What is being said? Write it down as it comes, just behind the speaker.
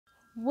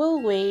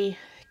Will we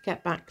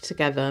get back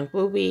together?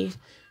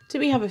 Do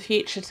we have a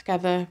future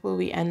together? Will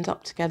we end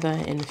up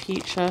together in the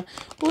future?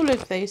 All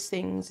of those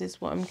things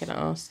is what I'm going to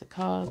ask the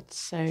cards.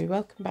 So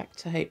welcome back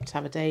to Hope to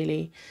Have a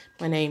Daily.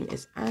 My name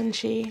is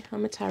Angie.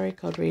 I'm a tarot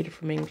card reader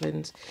from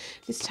England.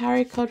 This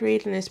tarot card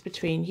reading is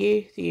between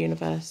you, the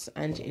universe,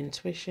 and your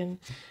intuition,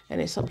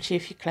 and it's up to you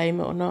if you claim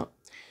it or not.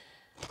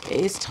 It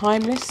is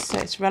timeless, so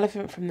it's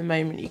relevant from the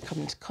moment you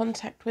come into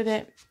contact with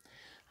it.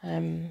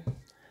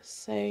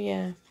 So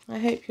yeah, I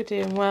hope you're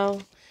doing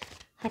well.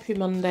 Happy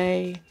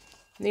Monday,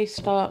 new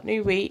start,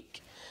 new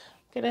week.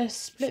 I'm gonna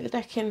split the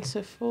deck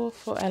into four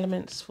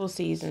elements, four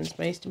seasons,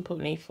 most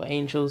importantly for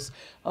angels,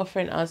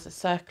 offering us a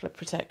circle of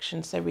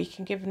protection so we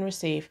can give and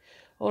receive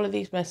all of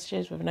these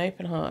messages with an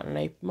open heart and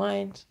an open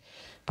mind.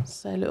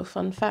 So a little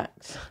fun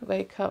fact,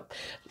 woke up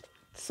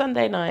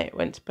Sunday night,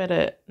 went to bed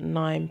at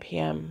 9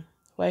 p.m,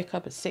 woke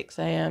up at 6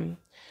 a.m,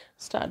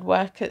 started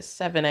work at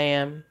 7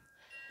 a.m.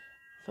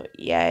 Thought,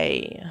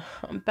 yay,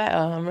 I'm better,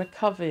 I'm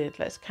recovered,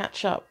 let's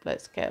catch up,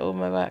 let's get all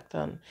my work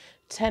done.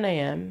 10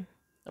 a.m,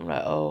 I'm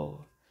like,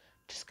 oh,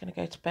 just going to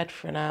go to bed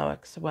for an hour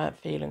because I weren't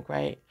feeling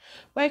great.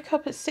 Wake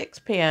up at 6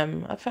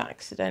 p.m, I've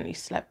accidentally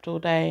slept all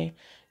day.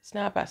 It's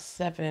now about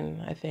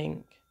 7, I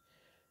think.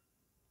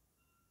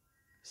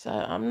 So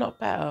I'm not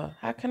better.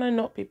 How can I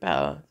not be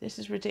better? This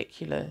is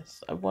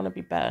ridiculous. I want to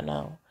be better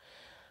now.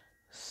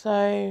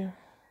 So,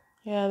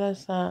 yeah,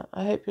 there's that.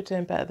 I hope you're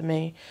doing better than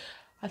me.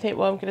 I think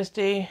what I'm going to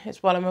do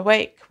is while I'm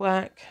awake,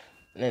 work,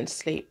 and then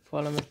sleep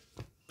while I'm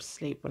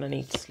asleep when I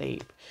need to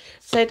sleep.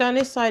 So down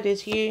this side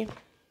is you.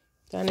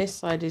 Down this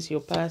side is your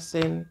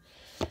person.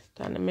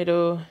 Down the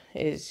middle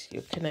is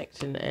your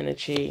connecting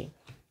energy.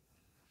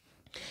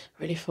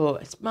 Really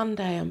thought, it's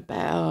Monday, I'm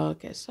better, I'll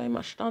get so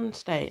much done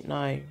today.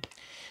 No.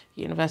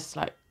 The universe is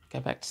like, go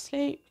back to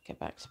sleep, get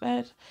back to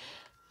bed.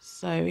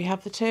 So we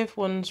have the Two of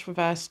Wands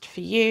reversed for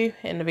you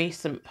in the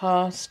recent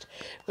past,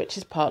 which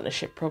is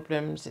partnership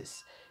problems.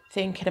 It's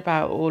thinking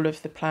about all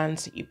of the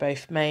plans that you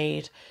both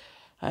made,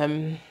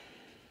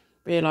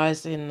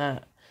 realising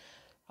that,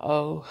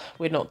 oh,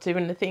 we're not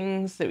doing the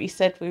things that we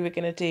said we were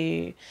going to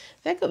do.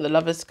 They've got the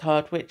Lovers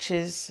card, which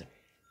is,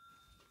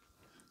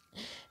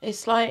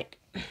 it's like,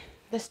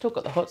 they've still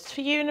got the hots for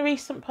you in the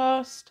recent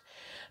past,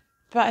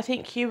 but I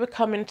think you were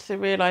coming to the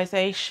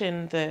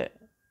realisation that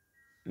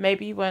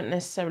maybe you weren't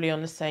necessarily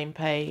on the same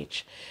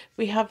page.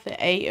 We have the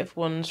Eight of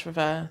Wands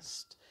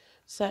reversed.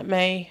 So it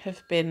may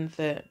have been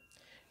that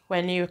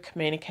when you were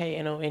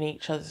communicating or in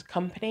each other's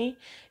company,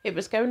 it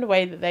was going the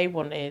way that they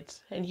wanted,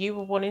 and you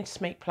were wanting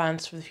to make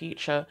plans for the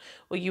future,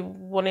 or you were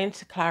wanting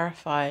to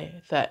clarify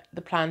that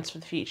the plans for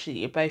the future that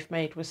you both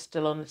made were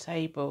still on the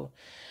table.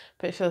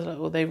 But it feels like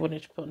all they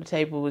wanted to put on the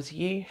table was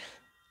you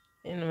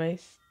in the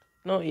most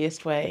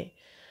naughtiest way.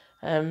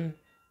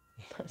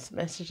 That's the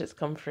message that's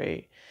come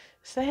through.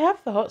 So they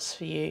have the hots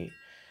for you,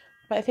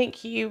 but I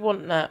think you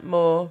want that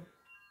more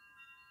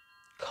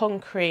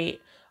concrete.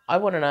 I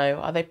want to know,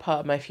 are they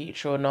part of my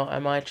future or not?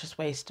 Am I just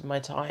wasting my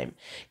time?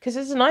 Because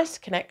there's a nice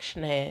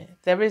connection here.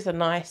 There is a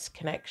nice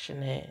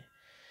connection here.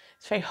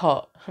 It's very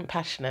hot and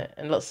passionate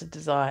and lots of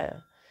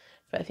desire.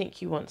 But I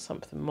think you want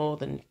something more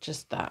than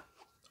just that.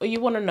 Or you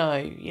want to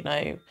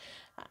know,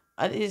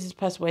 is this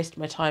person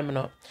wasting my time or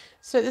not?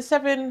 So the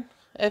Seven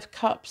of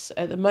Cups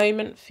at the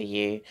moment for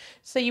you.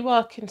 So you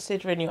are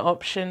considering your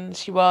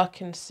options. You are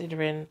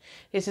considering,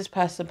 is this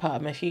person part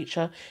of my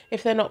future?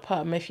 If they're not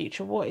part of my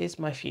future, what is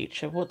my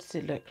future? What does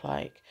it look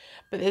like?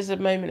 But there's a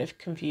moment of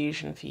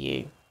confusion for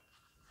you.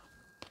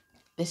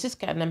 This is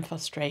getting them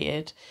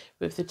frustrated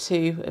with the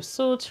Two of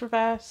Swords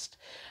reversed.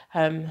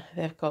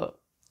 They've got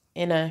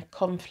inner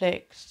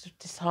conflict,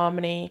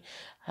 disharmony.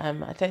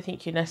 I don't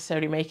think you're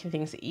necessarily making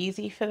things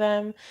easy for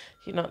them.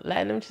 You're not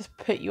letting them just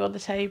put you on the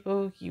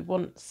table. You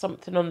want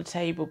something on the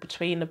table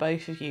between the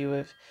both of you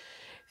of,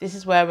 this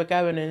is where we're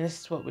going and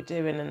this is what we're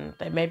doing. And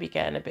they may be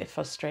getting a bit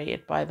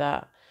frustrated by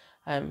that,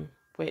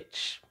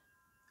 which,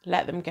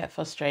 let them get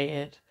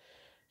frustrated.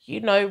 You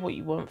know what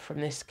you want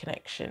from this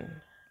connection,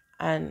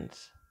 and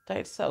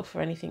don't settle for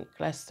anything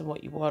less than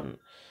what you want.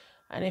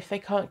 And if they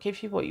can't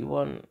give you what you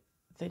want,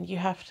 then you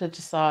have to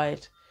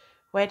decide,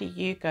 where do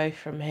you go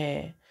from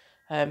here?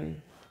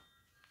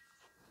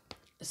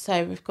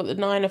 So we've got the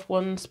Nine of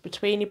Wands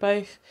between you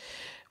both,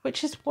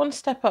 which is one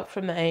step up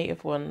from the Eight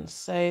of Wands.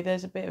 So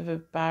there's a bit of a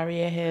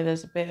barrier here.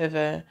 There's a bit of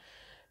a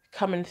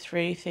coming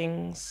through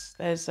things.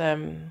 There's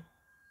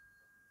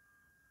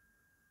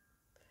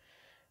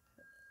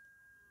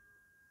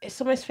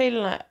it's almost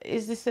feeling like,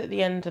 is this at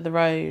the end of the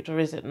road or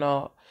is it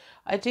not?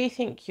 I do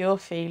think you're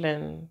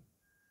feeling,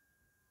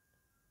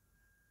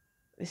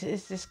 is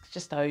this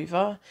just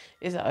over?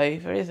 Is it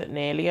over? Is it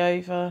nearly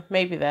over?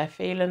 Maybe they're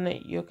feeling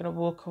that you're going to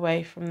walk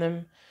away from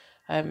them.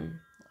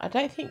 I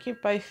don't think you're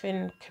both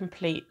in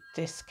complete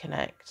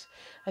disconnect.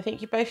 I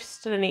think you're both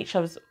still in each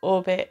other's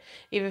orbit,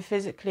 either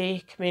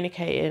physically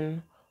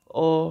communicating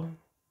or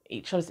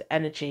each other's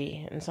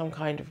energy in some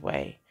kind of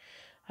way.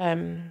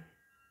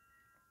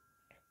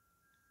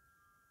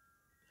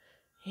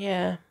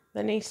 Yeah,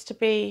 there needs to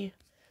be,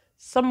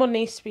 someone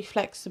needs to be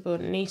flexible.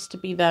 It needs to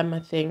be them, I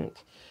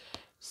think.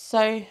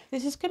 So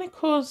this is going to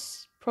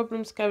cause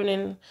problems going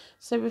in.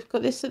 So we've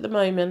got this at the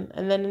moment,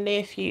 and then the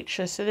near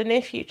future. So the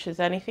near future is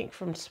anything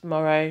from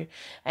tomorrow,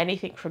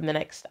 anything from the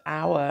next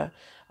hour,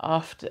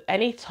 after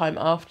any time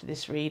after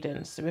this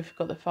reading. So we've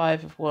got the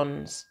Five of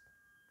Wands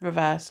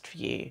reversed for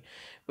you,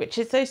 which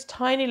is those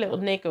tiny little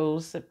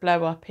niggles that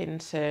blow up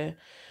into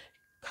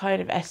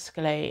kind of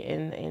escalate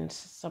into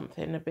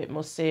something a bit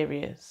more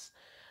serious.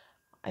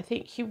 I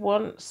think you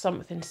want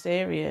something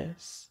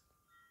serious.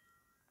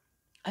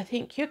 I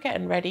think you're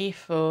getting ready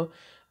for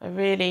a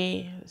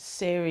really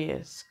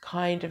serious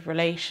kind of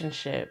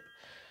relationship,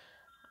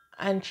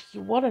 and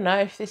you want to know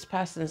if this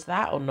person's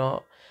that or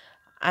not.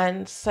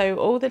 And so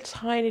all the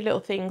tiny little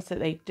things that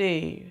they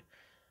do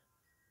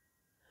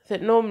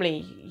that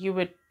normally you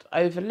would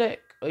overlook,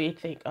 or you'd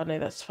think, oh no,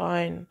 that's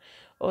fine,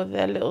 or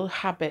their little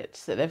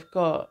habits that they've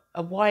got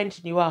are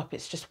winding you up.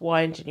 It's just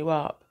winding you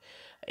up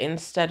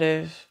instead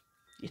of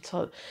you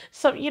told.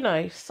 So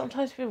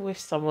sometimes we're with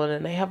someone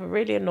and they have a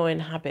really annoying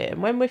habit,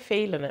 and when we're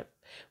feeling it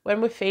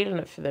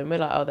for them, we're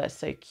like, oh, they're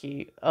so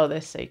cute, oh,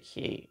 they're so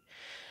cute.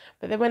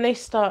 But then when they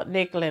start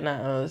niggling at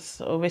us,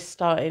 or we're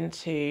starting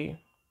to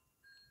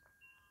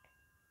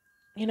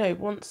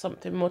want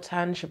something more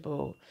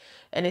tangible,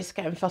 and it's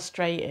getting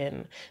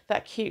frustrating,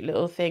 that cute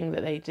little thing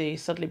that they do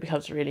suddenly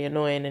becomes really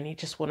annoying, and you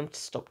just want them to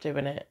stop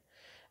doing it,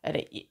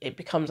 and it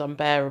becomes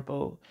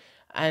unbearable.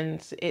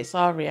 And it's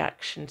our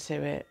reaction to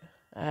it.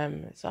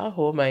 It's our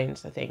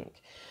hormones, I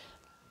think.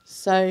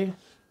 So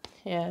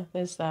yeah,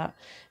 there's that.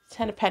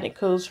 Ten of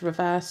Pentacles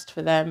reversed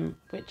for them,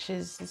 which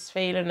is this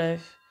feeling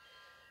of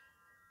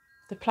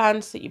the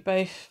plans that you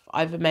both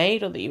either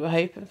made or that you were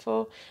hoping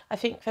for. I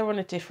think they're on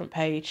a different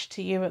page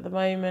to you at the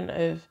moment.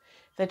 Of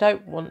they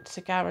don't want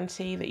to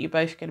guarantee that you're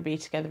both going to be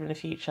together in the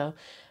future.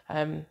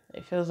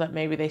 It feels like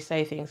maybe they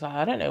say things like,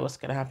 I don't know what's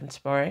going to happen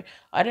tomorrow.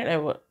 I don't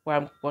know where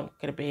I'm going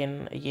to be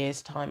in a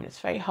year's time. It's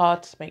very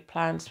hard to make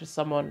plans with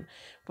someone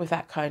with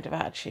that kind of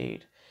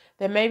attitude.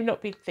 They may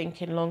not be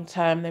thinking long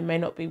term. They may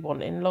not be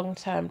wanting long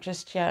term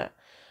just yet.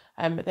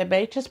 They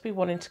may just be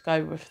wanting to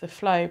go with the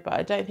flow, but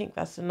I don't think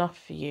that's enough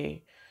for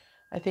you.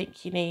 I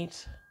think you need,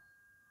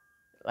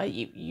 like,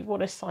 you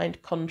want a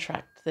signed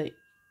contract that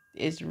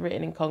is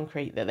written in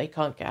concrete that they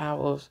can't get out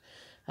of.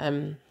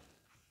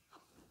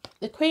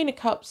 The Queen of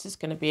Cups is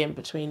going to be in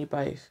between you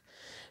both.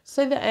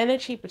 So the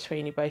energy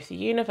between you both, the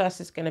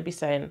universe is going to be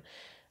saying,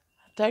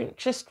 don't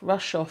just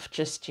rush off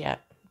just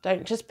yet.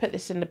 Don't just put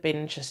this in the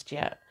bin just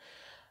yet.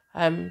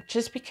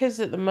 Just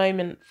because at the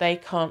moment they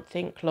can't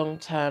think long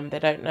term, they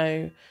don't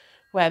know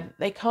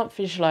they can't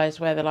visualize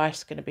where their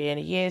life's going to be in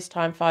a year's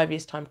time, 5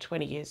 years' time,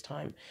 20 years'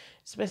 time.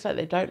 It's almost like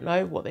they don't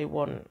know what they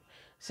want.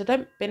 So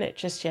don't bin it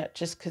just yet,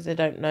 just because they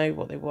don't know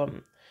what they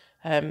want.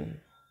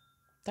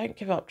 Don't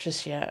give up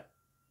just yet.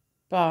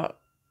 But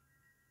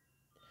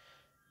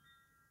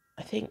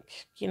I think,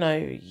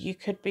 you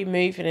could be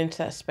moving into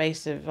that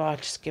space of,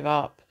 just give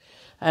up.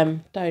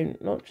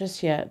 Not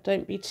just yet.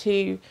 Don't be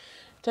too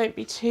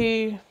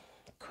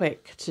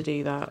quick to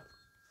do that.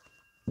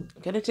 I'm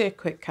going to do a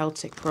quick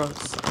Celtic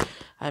cross.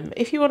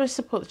 If you want to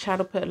support the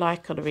channel, put a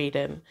like on the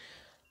reading,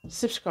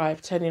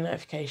 subscribe, turn your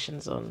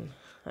notifications on.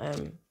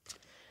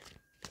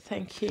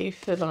 Thank you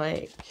for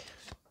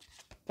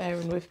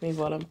bearing with me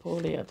while I'm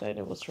poorly. I don't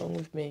know what's wrong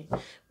with me.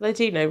 Well, I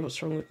do know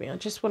what's wrong with me. I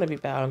just want to be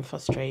better. I'm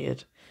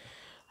frustrated.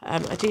 I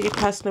do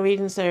personal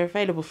readings. They're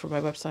available from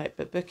my website,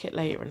 but book it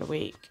later in the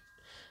week.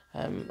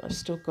 I've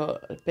still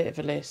got a bit of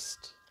a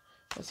list.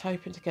 I was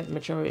hoping to get the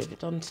majority of it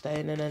done today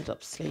and then end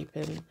up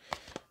sleeping.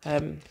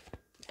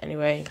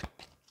 Anyway,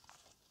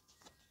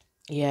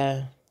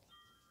 yeah.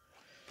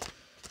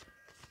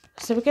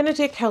 So we're going to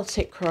do a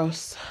Celtic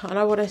cross, and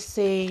I want to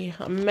see,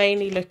 I'm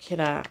mainly looking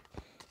at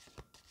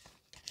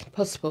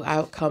possible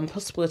outcome,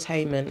 possible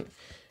attainment,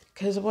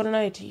 because I want to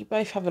know, do you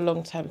both have a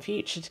long-term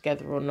future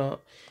together or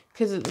not?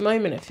 Because at the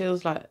moment it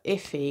feels like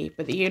iffy,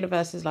 but the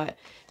universe is like,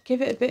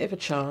 give it a bit of a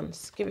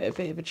chance, give it a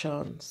bit of a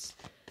chance.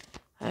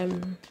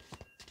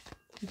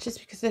 Just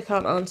because they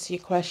can't answer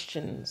your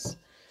questions,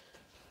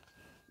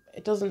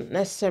 it doesn't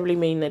necessarily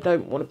mean they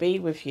don't want to be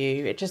with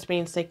you. It just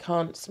means they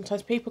can't,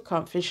 sometimes people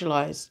can't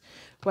visualise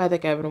where they're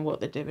going and what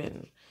they're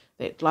doing.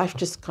 Life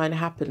just kind of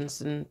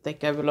happens and they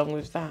go along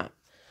with that.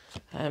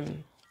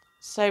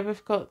 So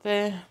we've got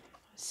the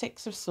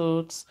Six of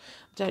Swords.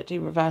 I don't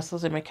do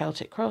reversals in my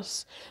Celtic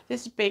cross.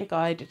 This is being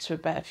guided to a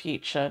better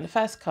future. And the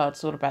first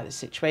card's all about the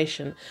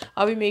situation.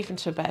 Are we moving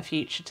to a better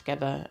future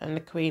together? And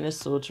the Queen of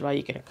Swords, are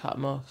you going to cut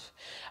them off?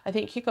 I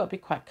think you've got to be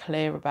quite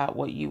clear about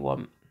what you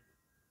want.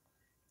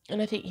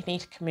 And I think you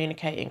need to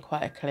communicate in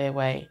quite a clear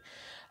way.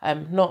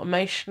 Not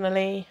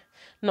emotionally,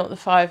 not the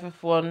Five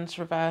of Wands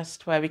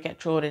reversed where we get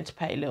drawn into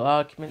petty little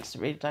arguments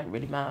that really don't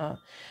really matter.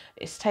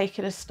 It's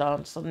taking a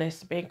stance on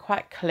this, being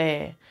quite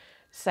clear,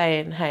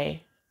 saying,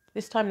 hey,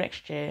 this time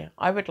next year,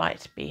 I would like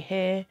to be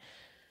here.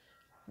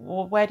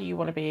 Well, where do you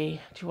want to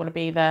be? Do you want to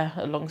be there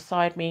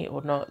alongside me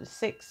or not? The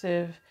Six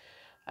of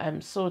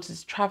Swords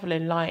is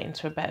travelling light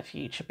into a better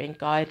future, being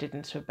guided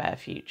into a better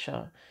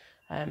future.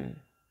 And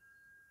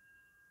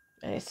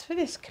it's for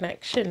this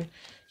connection.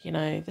 You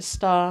know, the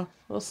Star,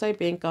 also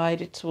being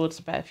guided towards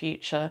a better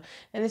future.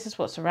 And this is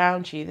what's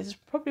around you. This is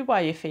probably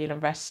why you're feeling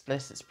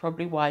restless. It's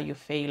probably why you're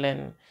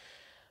feeling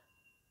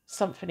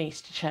something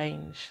needs to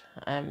change.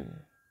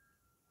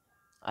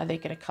 Are they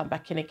going to come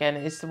back in again?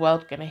 Is the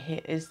world going to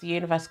hit? Is the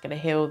universe going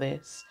to heal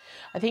this?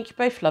 I think you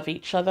both love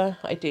each other.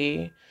 I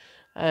do.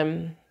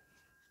 But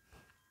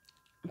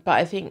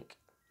I think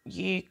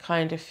you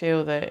kind of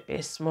feel that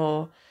it's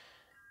more,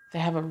 they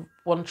have a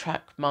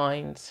one-track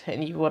mind,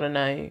 and you want to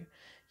know,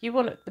 you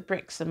want the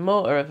bricks and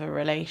mortar of a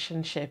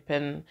relationship,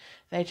 and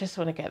they just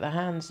want to get their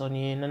hands on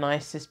you in the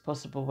nicest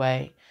possible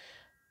way.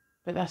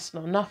 But that's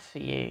not enough for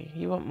you.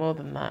 You want more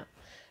than that.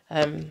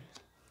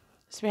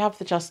 So we have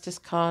the Justice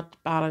card,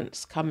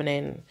 balance coming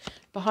in.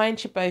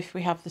 Behind you both,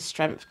 we have the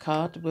Strength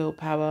card,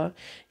 willpower.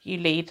 You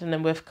lead in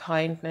them with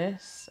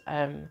kindness.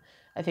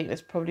 I think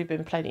there's probably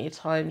been plenty of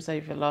times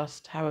over the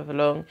last however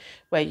long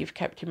where you've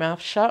kept your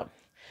mouth shut.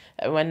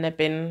 And when there've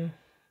been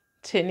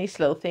these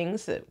little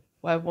things that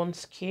were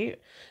once cute,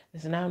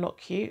 is now not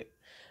cute.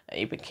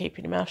 You've been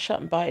keeping your mouth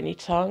shut and biting your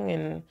tongue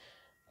and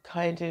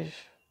kind of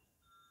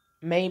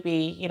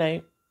maybe, you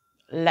know,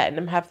 letting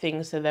them have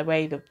things the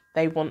way that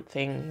they want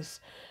things.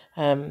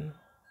 So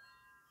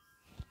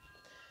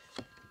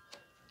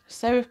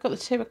we've got the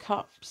Two of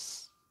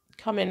Cups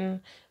coming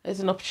as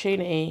an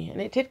opportunity,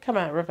 and it did come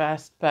out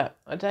reversed, but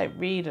I don't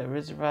read it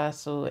as a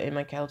reversal in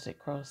my Celtic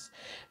cross.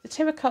 The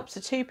Two of Cups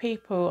are two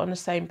people on the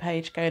same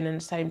page going in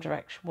the same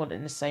direction,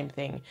 wanting the same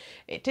thing.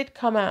 It did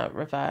come out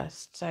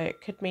reversed, so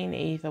it could mean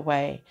either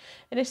way.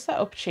 And it's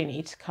that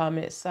opportunity to come.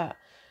 It's that,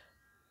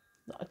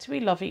 do we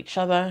love each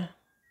other?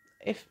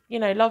 If, you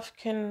know, love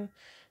can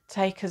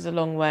take us a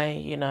long way,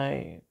 you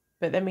know,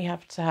 but then we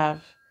have to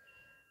have,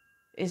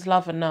 is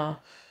love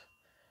enough?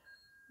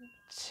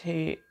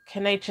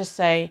 Can they just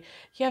say,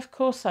 yeah, of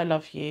course I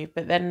love you,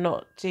 but then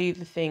not do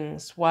the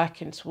things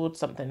working towards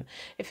something?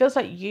 It feels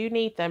like you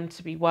need them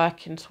to be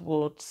working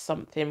towards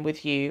something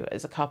with you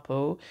as a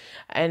couple,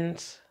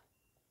 and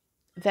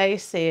they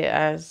see it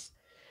as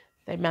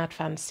they mad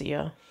fancy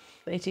you.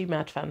 They do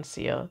mad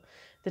fancy you.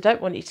 They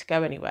don't want you to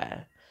go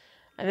anywhere,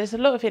 and there's a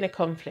lot of inner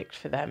conflict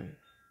for them,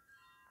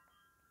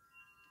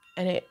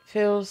 and it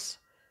feels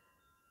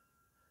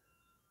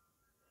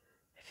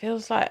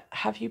like,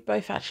 have you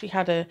both actually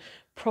had a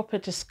proper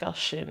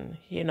discussion,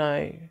 you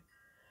know?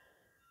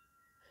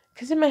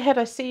 Because in my head,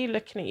 I see you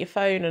looking at your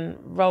phone and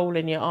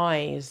rolling your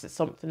eyes at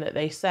something that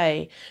they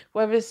say.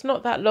 Whereas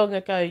not that long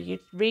ago,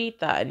 you'd read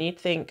that and you'd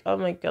think, oh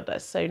my God,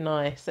 that's so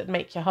nice. It'd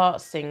make your heart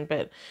sing.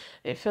 But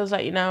it feels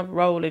like you're now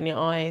rolling your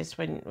eyes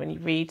when you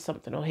read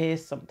something or hear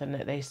something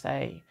that they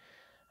say.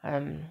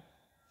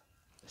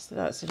 So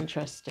that's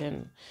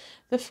interesting.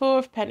 The Four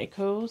of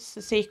Pentacles,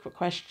 the secret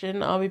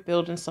question, are we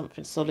building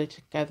something solid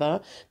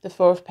together? The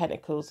Four of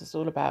Pentacles is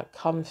all about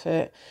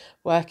comfort,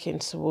 working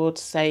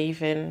towards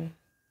saving,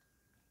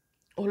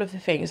 all of the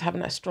things,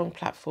 having that strong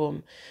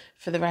platform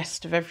for the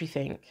rest of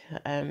everything,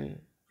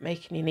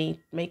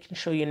 making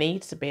sure your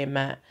needs are being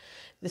met,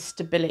 the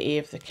stability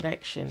of the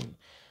connection.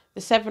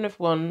 The Seven of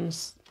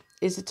Wands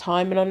is a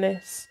timing on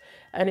this,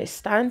 and it's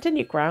standing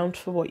your ground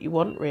for what you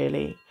want,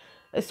 really.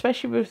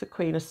 Especially with the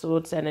Queen of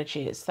Swords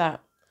energy, it's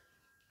that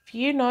if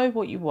you know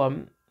what you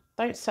want,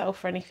 don't settle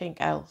for anything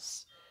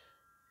else.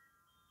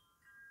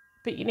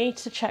 But you need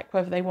to check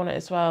whether they want it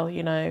as well,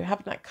 you know,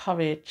 having that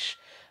courage,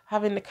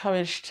 having the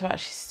courage to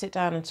actually sit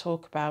down and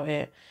talk about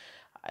it.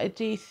 I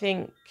do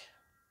think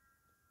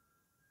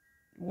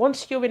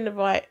once you're in the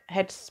right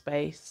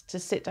headspace to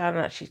sit down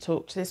and actually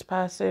talk to this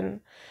person,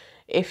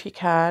 if you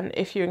can,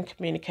 if you're in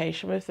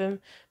communication with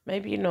them,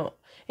 maybe you're not.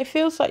 It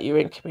feels like you're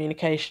in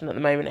communication at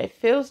the moment. It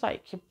feels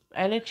like your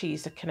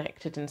energies are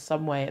connected in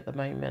some way at the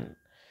moment.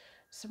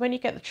 So when you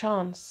get the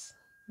chance,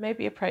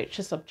 maybe approach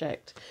the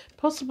subject.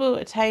 Possible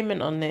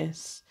attainment on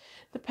this.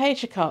 The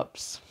Page of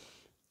Cups.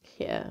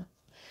 Yeah.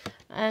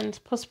 And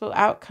possible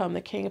outcome,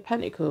 the King of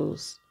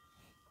Pentacles.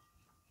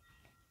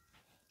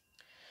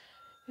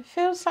 It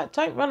feels like,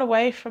 don't run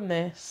away from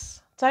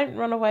this. Don't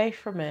run away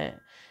from it.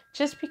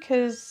 Just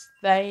because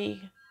they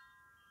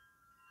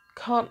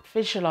can't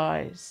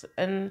visualize,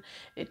 and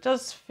it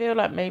does feel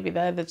like maybe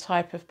they're the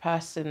type of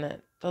person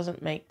that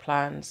doesn't make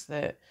plans,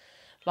 that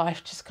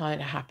life just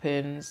kind of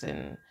happens,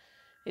 and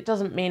it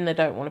doesn't mean they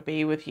don't want to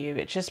be with you.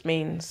 It just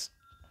means,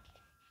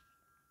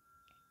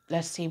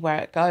 let's see where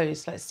it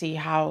goes. Let's see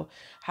how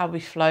we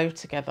flow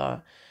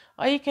together.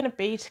 Are you going to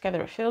be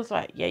together? It feels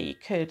like, yeah, you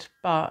could,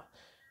 but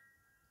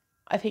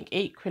I think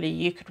equally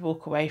you could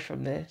walk away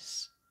from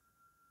this.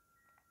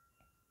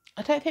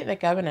 I don't think they're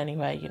going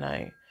anywhere, you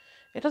know.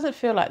 It doesn't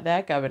feel like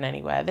they're going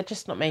anywhere. They're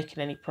just not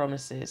making any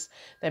promises.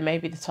 They may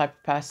be the type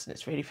of person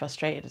that's really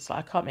frustrated. It's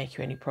like, I can't make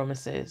you any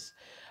promises.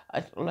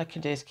 All I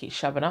can do is keep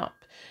shoving up.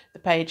 The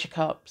Page of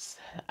Cups.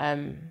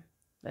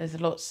 There's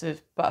lots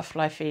of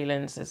butterfly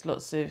feelings. There's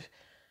lots of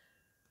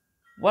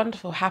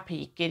wonderful,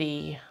 happy,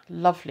 giddy,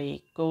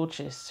 lovely,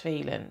 gorgeous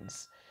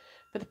feelings.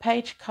 But the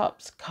Page of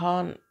Cups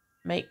can't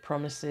make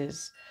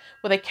promises.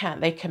 Well, they can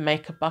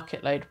make a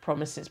bucket load of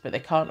promises, but they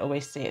can't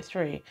always see it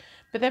through.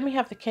 But then we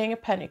have the King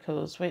of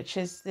Pentacles, which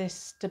is this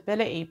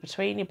stability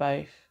between you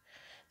both,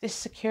 this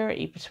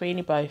security between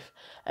you both,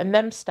 and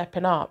them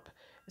stepping up.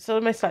 It's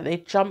almost like they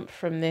jump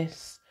from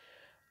this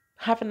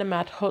having the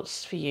mad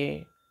huts for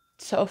you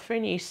to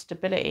offering you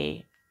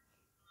stability.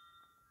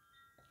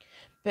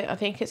 But I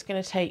think it's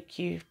going to take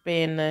you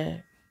being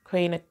the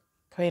Queen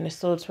of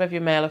Swords, whether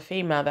you're male or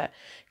female, that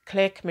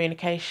clear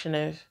communication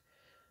of,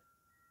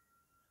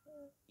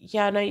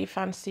 yeah, I know you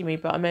fancy me,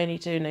 but I'm only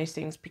doing those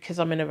things because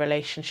I'm in a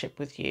relationship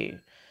with you.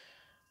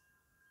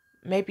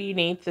 Maybe you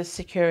need the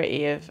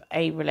security of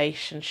a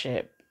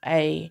relationship.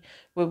 We're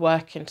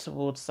working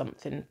towards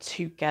something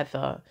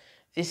together.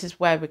 This is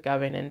where we're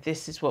going and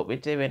this is what we're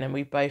doing, and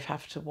we both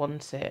have to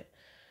want it.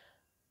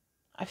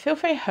 I feel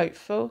very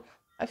hopeful.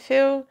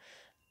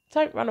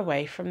 Don't run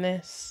away from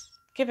this.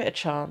 Give it a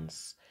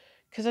chance.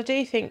 Because I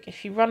do think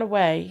if you run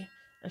away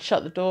and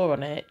shut the door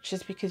on it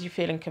just because you're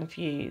feeling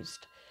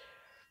confused,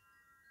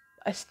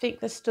 I think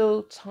there's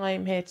still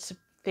time here to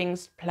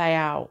things play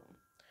out.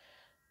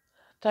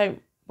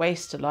 Don't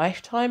waste a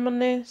lifetime on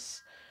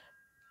this,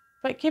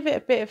 but give it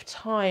a bit of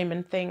time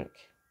and think,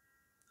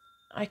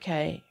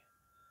 okay,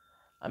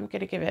 I'm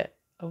going to give it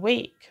a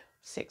week,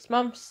 6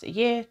 months, a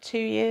year, 2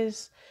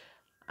 years,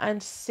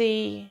 and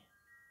see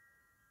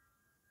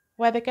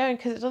where they're going,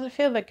 because it doesn't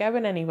feel they're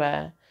going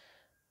anywhere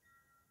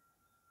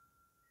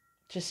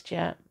just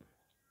yet.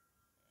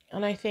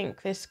 And I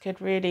think this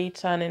could really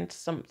turn into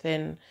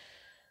something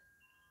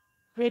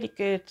really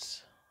good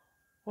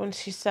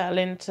once you settle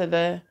into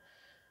the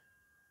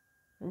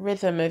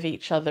rhythm of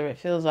each other. It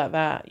feels like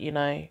that, you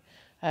know.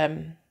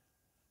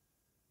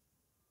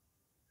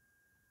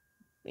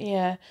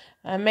 Yeah,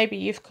 maybe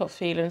you've got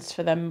feelings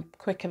for them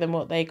quicker than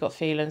what they got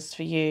feelings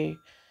for you.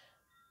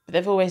 But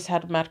they've always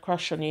had a mad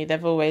crush on you.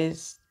 They've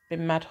always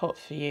been mad hot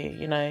for you,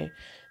 you know.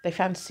 They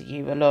fancy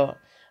you a lot.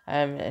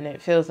 And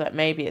it feels like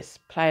maybe it's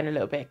playing a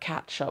little bit of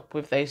catch up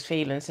with those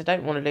feelings. They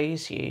don't want to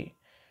lose you.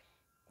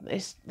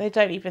 They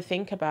don't even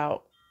think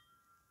about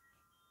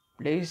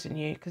losing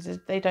you because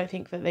they don't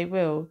think that they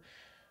will.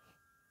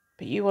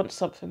 But you want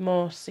something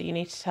more, so you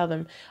need to tell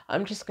them.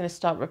 I'm just going to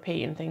start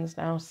repeating things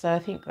now. So I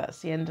think that's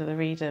the end of the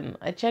reading.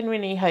 I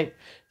genuinely hope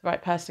the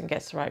right person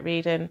gets the right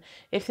reading.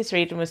 If this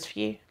reading was for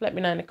you, let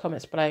me know in the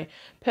comments below.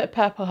 Put a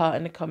purple heart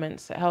in the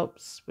comments. It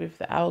helps with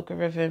the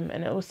algorithm,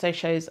 and it also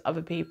shows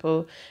other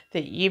people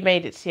that you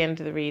made it to the end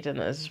of the reading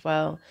as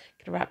well. I'm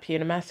going to wrap you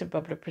in a massive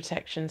bubble of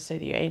protection so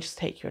that your angels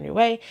take you on your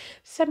way.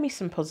 Send me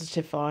some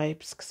positive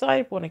vibes because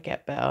I want to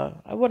get better.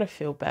 I want to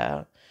feel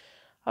better.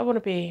 I want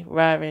to be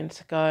raring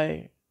to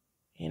go.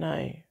 You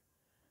know,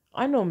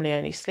 I normally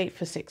only sleep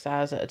for 6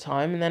 hours at a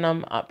time and then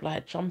I'm up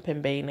like a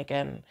jumping bean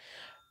again.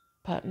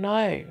 But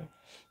no,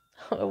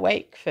 I'm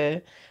awake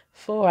for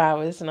 4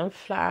 hours and I'm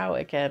flat out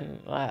again.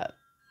 Like,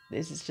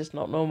 this is just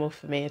not normal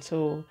for me at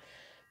all.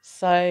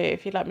 So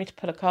if you'd like me to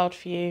pull a card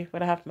for you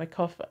when I have my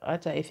coffee, I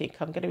don't think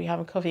I'm going to be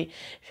having coffee.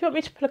 If you want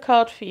me to pull a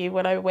card for you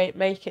when I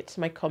make it to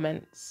my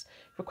comments,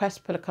 request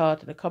to pull a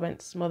card in the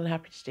comments, I'm more than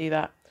happy to do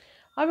that.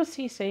 I will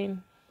see you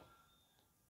soon.